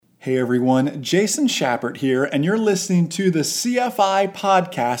Hey everyone, Jason Schappert here, and you're listening to the CFI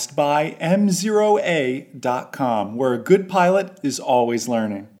podcast by M0A.com, where a good pilot is always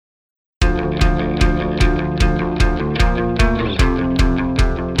learning.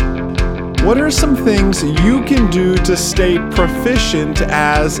 What are some things you can do to stay proficient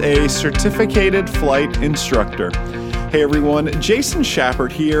as a certificated flight instructor? Hey everyone, Jason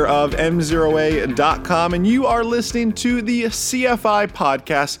Schappert here of M0A.com, and you are listening to the CFI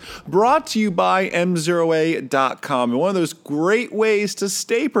podcast brought to you by M0A.com. And one of those great ways to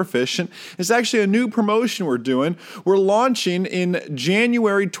stay proficient is actually a new promotion we're doing. We're launching in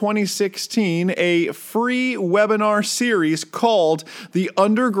January 2016 a free webinar series called the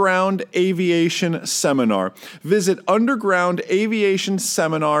Underground Aviation Seminar. Visit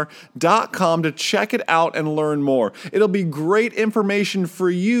undergroundaviationseminar.com to check it out and learn more. It'll be great information for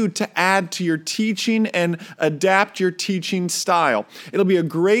you to add to your teaching and adapt your teaching style. It'll be a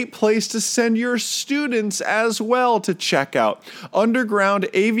great place to send your students as well to check out.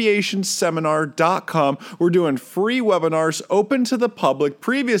 Undergroundaviationseminar.com. We're doing free webinars open to the public.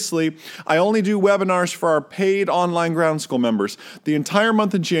 Previously, I only do webinars for our paid online ground school members. The entire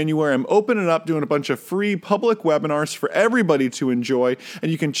month of January, I'm opening up, doing a bunch of free public webinars for everybody to enjoy,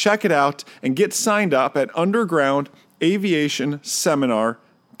 and you can check it out and get signed up at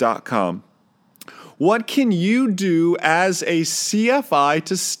undergroundaviationseminar.com. What can you do as a CFI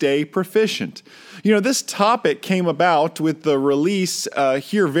to stay proficient? You know, this topic came about with the release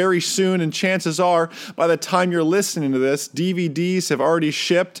here very soon, and chances are, by the time you're listening to this, DVDs have already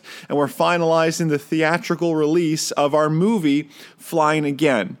shipped, and we're finalizing the theatrical release of our movie, Flying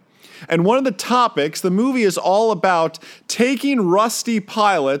Again. And one of the topics, the movie is all about taking rusty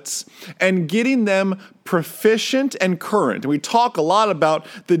pilots and getting them proficient and current. And we talk a lot about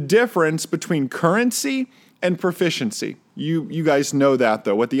the difference between currency and proficiency. You guys know that,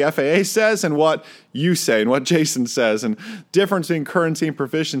 though, what the FAA says and what you say and what Jason says. And difference between currency and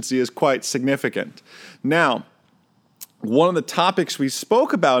proficiency is quite significant. Now, one of the topics we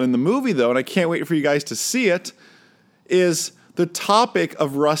spoke about in the movie, though, and I can't wait for you guys to see it, is the topic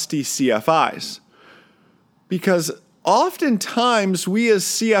of rusty CFIs. Because oftentimes we as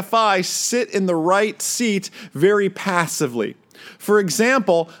CFI sit in the right seat very passively. For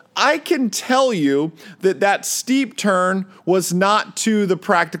example, I can tell you that steep turn was not to the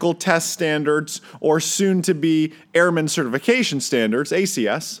practical test standards or soon to be airman certification standards,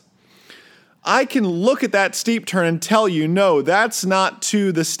 ACS. I can look at that steep turn and tell you, no, that's not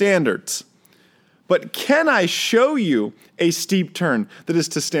to the standards. But can I show you a steep turn that is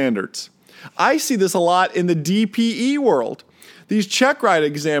to standards? I see this a lot in the DPE world. These check ride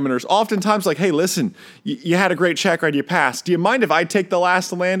examiners, oftentimes like, hey, listen, you had a great check ride, you passed. Do you mind if I take the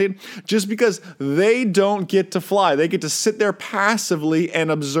last landing? Just because they don't get to fly. They get to sit there passively and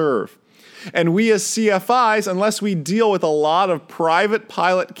observe. And we as CFIs, unless we deal with a lot of private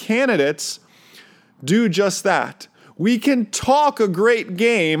pilot candidates, do just that. We can talk a great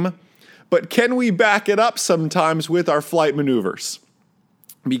game, but can we back it up sometimes with our flight maneuvers?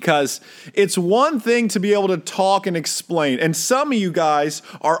 Because it's one thing to be able to talk and explain, and some of you guys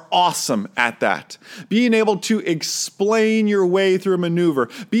are awesome at that. Being able to explain your way through a maneuver,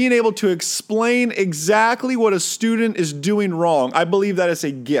 being able to explain exactly what a student is doing wrong, I believe that is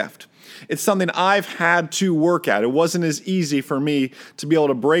a gift. It's something I've had to work at. It wasn't as easy for me to be able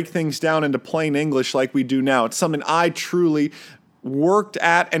to break things down into plain English like we do now. It's something I truly worked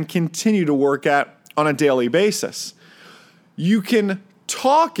at and continue to work at on a daily basis. You can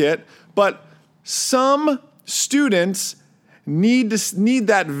talk it, but some students need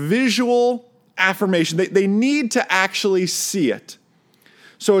that visual affirmation. They need to actually see it.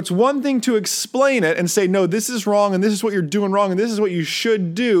 So it's one thing to explain it and say, no, this is wrong, and this is what you're doing wrong, and this is what you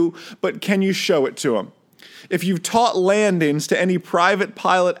should do, but can you show it to them? If you've taught landings to any private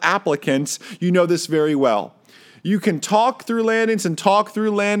pilot applicants, you know this very well. You can talk through landings and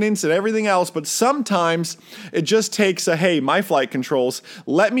everything else, but sometimes it just takes hey, my flight controls,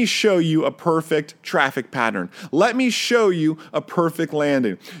 let me show you a perfect traffic pattern. Let me show you a perfect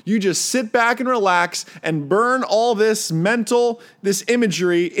landing. You just sit back and relax and burn all this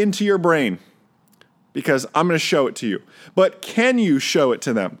imagery into your brain because I'm going to show it to you. But can you show it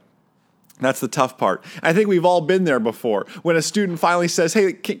to them? That's the tough part. I think we've all been there before. When a student finally says,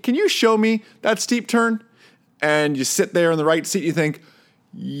 hey, can you show me that steep turn? And you sit there in the right seat, you think,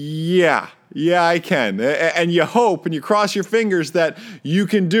 yeah, I can. And you hope and you cross your fingers that you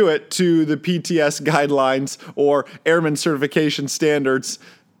can do it to the PTS guidelines or airman certification standards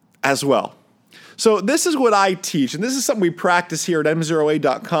as well. So this is what I teach, and this is something we practice here at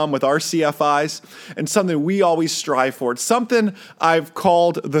m0a.com with our CFIs, and something we always strive for. It's something I've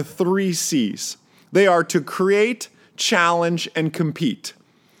called the 3 C's. They are to create, challenge, and compete.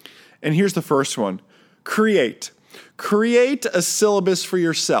 And here's the first one. Create. Create a syllabus for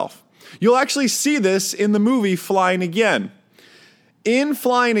yourself. You'll actually see this in the movie Flying Again. In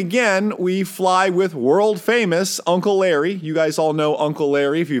Flying Again, we fly with world famous Uncle Larry. You guys all know Uncle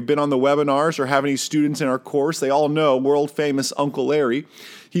Larry. If you've been on the webinars or have any students in our course, they all know world famous Uncle Larry.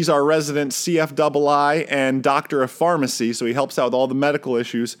 He's our resident CFII and doctor of pharmacy, so he helps out with all the medical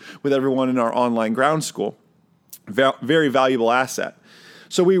issues with everyone in our online ground school. Very valuable asset.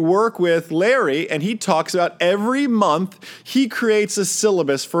 So we work with Larry, and he talks about every month he creates a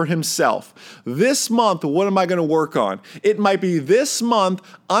syllabus for himself. This month, what am I going to work on? It might be this month,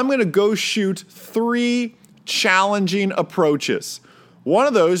 I'm going to go shoot 3 challenging approaches. One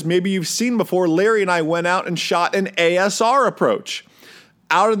of those, maybe you've seen before, Larry and I went out and shot an ASR approach.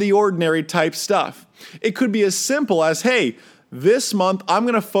 Out of the ordinary type stuff. It could be as simple as, hey, this month I'm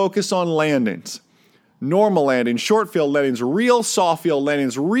going to focus on landings. Normal landings, short field landings, real soft field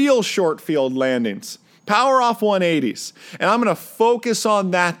landings, real short field landings, power off 180s. And I'm going to focus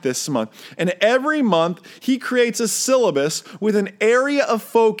on that this month. And every month he creates a syllabus with an area of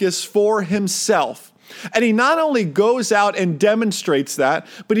focus for himself. And he not only goes out and demonstrates that,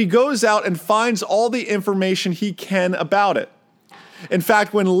 but he goes out and finds all the information he can about it. In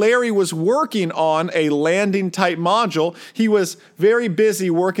fact, when Larry was working on a landing type module, he was very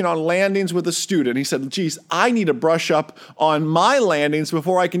busy working on landings with a student. He said, geez, I need to brush up on my landings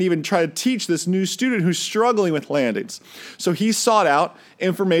before I can even try to teach this new student who's struggling with landings. So he sought out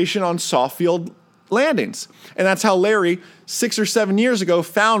information on soft field landings. And that's how Larry, 6 or 7 years ago,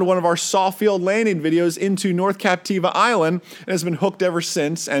 found one of our soft field landing videos into North Captiva Island and has been hooked ever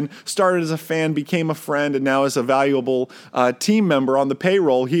since, and started as a fan, became a friend, and now is a valuable team member on the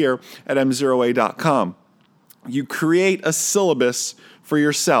payroll here at m0a.com. You create a syllabus for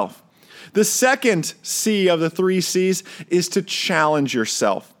yourself. The second C of the 3 C's is to challenge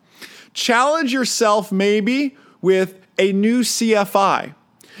yourself. Challenge yourself maybe with a new CFI.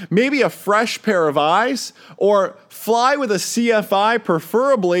 Maybe a fresh pair of eyes, or fly with a CFI,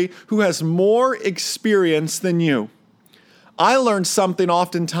 preferably who has more experience than you. I learned something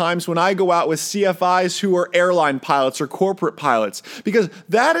oftentimes when I go out with CFIs who are airline pilots or corporate pilots, because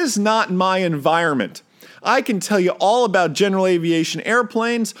that is not my environment. I can tell you all about general aviation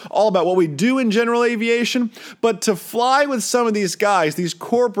airplanes, all about what we do in general aviation, but to fly with some of these guys, these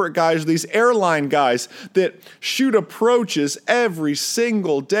corporate guys, these airline guys that shoot approaches every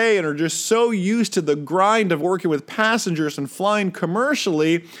single day and are just so used to the grind of working with passengers and flying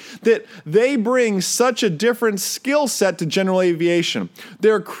commercially that they bring such a different skill set to general aviation.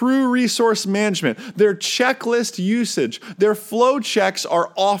 Their crew resource management, their checklist usage, their flow checks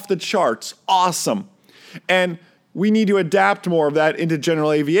are off the charts. Awesome. And we need to adapt more of that into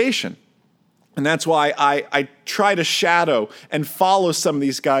general aviation. And that's why I try to shadow and follow some of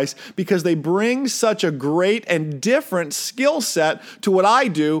these guys, because they bring such a great and different skill set to what I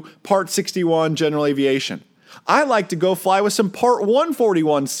do, Part 61 general aviation. I like to go fly with some Part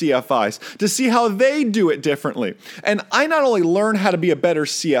 141 CFIs to see how they do it differently. And I not only learn how to be a better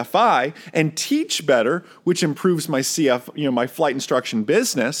CFI and teach better, which improves my my flight instruction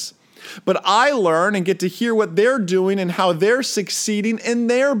business, but I learn and get to hear what they're doing and how they're succeeding in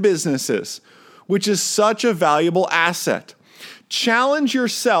their businesses, which is such a valuable asset. Challenge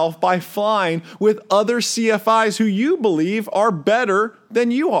yourself by flying with other CFIs who you believe are better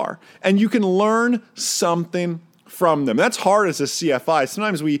than you are, and you can learn something from them. That's hard as a CFI.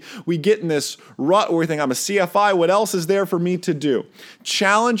 Sometimes we get in this rut where we think, I'm a CFI, what else is there for me to do?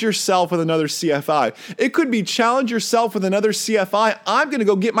 Challenge yourself with another CFI. It could be challenge yourself with another CFI. I'm going to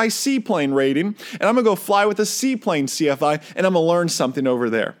go get my seaplane rating, and I'm going to go fly with a seaplane CFI, and I'm going to learn something over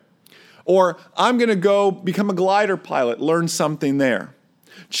there. Or I'm going to go become a glider pilot, learn something there.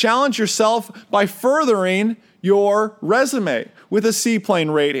 Challenge yourself by furthering your resume with a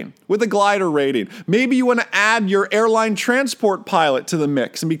seaplane rating, with a glider rating. Maybe you want to add your airline transport pilot to the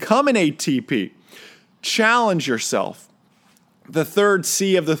mix and become an ATP. Challenge yourself. The third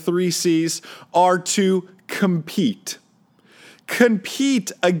C of the 3 C's are to compete.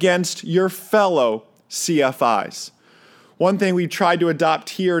 Compete against your fellow CFIs. One thing we tried to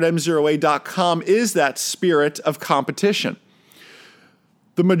adopt here at m0a.com is that spirit of competition.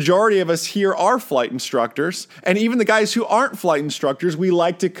 The majority of us here are flight instructors, and even the guys who aren't flight instructors, we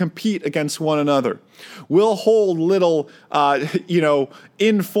like to compete against one another. We'll hold little,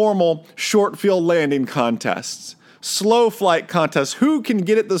 informal short field landing contests. Slow flight contest. Who can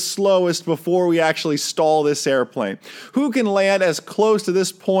get it the slowest before we actually stall this airplane? Who can land as close to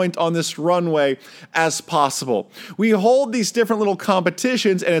this point on this runway as possible? We hold these different little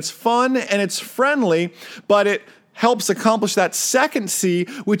competitions, and it's fun and it's friendly, but it helps accomplish that second C,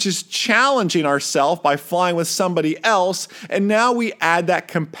 which is challenging ourselves by flying with somebody else. And now we add that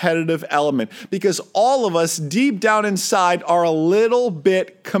competitive element because all of us deep down inside are a little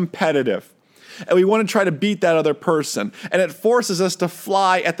bit competitive. And we want to try to beat that other person. And it forces us to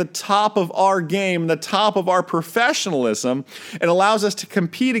fly at the top of our game, the top of our professionalism, and allows us to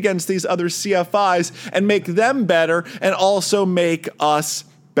compete against these other CFIs and make them better and also make us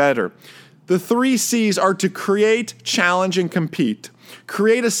better. The 3 C's are to create, challenge, and compete.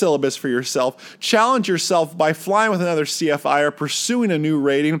 Create a syllabus for yourself. Challenge yourself by flying with another CFI or pursuing a new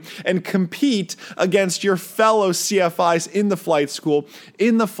rating, and compete against your fellow CFIs in the flight school,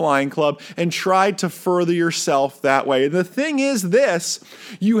 in the flying club, and try to further yourself that way. And the thing is this,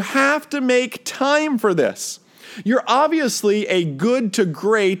 you have to make time for this. You're obviously a good to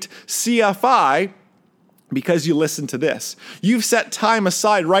great CFI because you listen to this. You've set time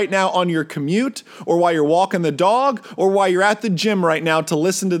aside right now on your commute, or while you're walking the dog, or while you're at the gym right now to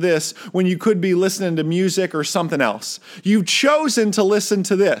listen to this when you could be listening to music or something else. You've chosen to listen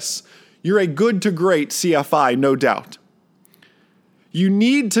to this. You're a good to great CFI, no doubt. You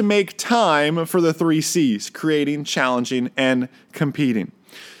need to make time for the 3 C's, creating, challenging, and competing.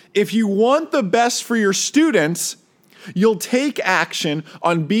 If you want the best for your students, you'll take action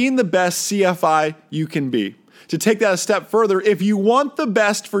on being the best CFI you can be. To take that a step further, if you want the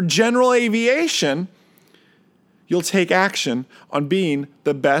best for general aviation, you'll take action on being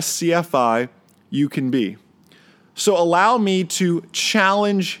the best CFI you can be. So allow me to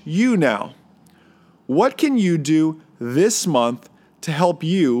challenge you now. What can you do this month to help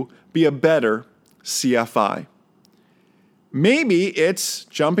you be a better CFI? Maybe it's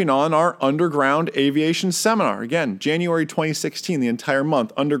jumping on our Underground Aviation Seminar. Again, January 2016, the entire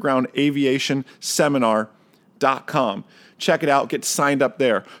month, undergroundaviationseminar.com. Check it out. Get signed up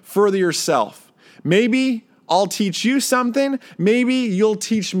there. Further yourself. Maybe I'll teach you something. Maybe you'll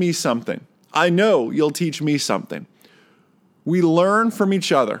teach me something. I know you'll teach me something. We learn from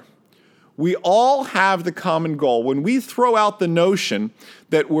each other. We all have the common goal. When we throw out the notion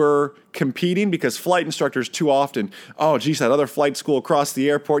that we're competing, because flight instructors too often, oh, geez, that other flight school across the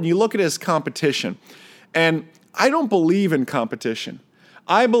airport, and you look at it as competition. And I don't believe in competition.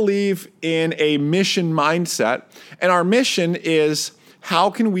 I believe in a mission mindset, and our mission is how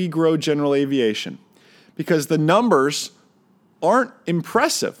can we grow general aviation? Because the numbers aren't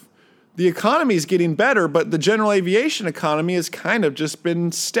impressive. The economy is getting better, but the general aviation economy has kind of just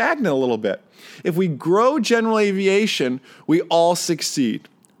been stagnant a little bit. If we grow general aviation, we all succeed.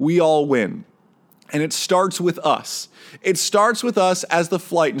 We all win. And it starts with us. It starts with us as the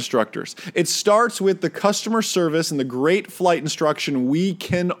flight instructors. It starts with the customer service and the great flight instruction we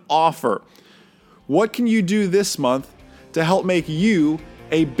can offer. What can you do this month to help make you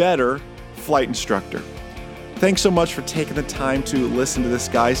a better flight instructor? Thanks so much for taking the time to listen to this,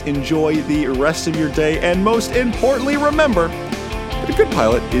 guys. Enjoy the rest of your day. And most importantly, remember that a good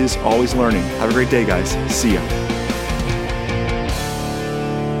pilot is always learning. Have a great day, guys. See ya.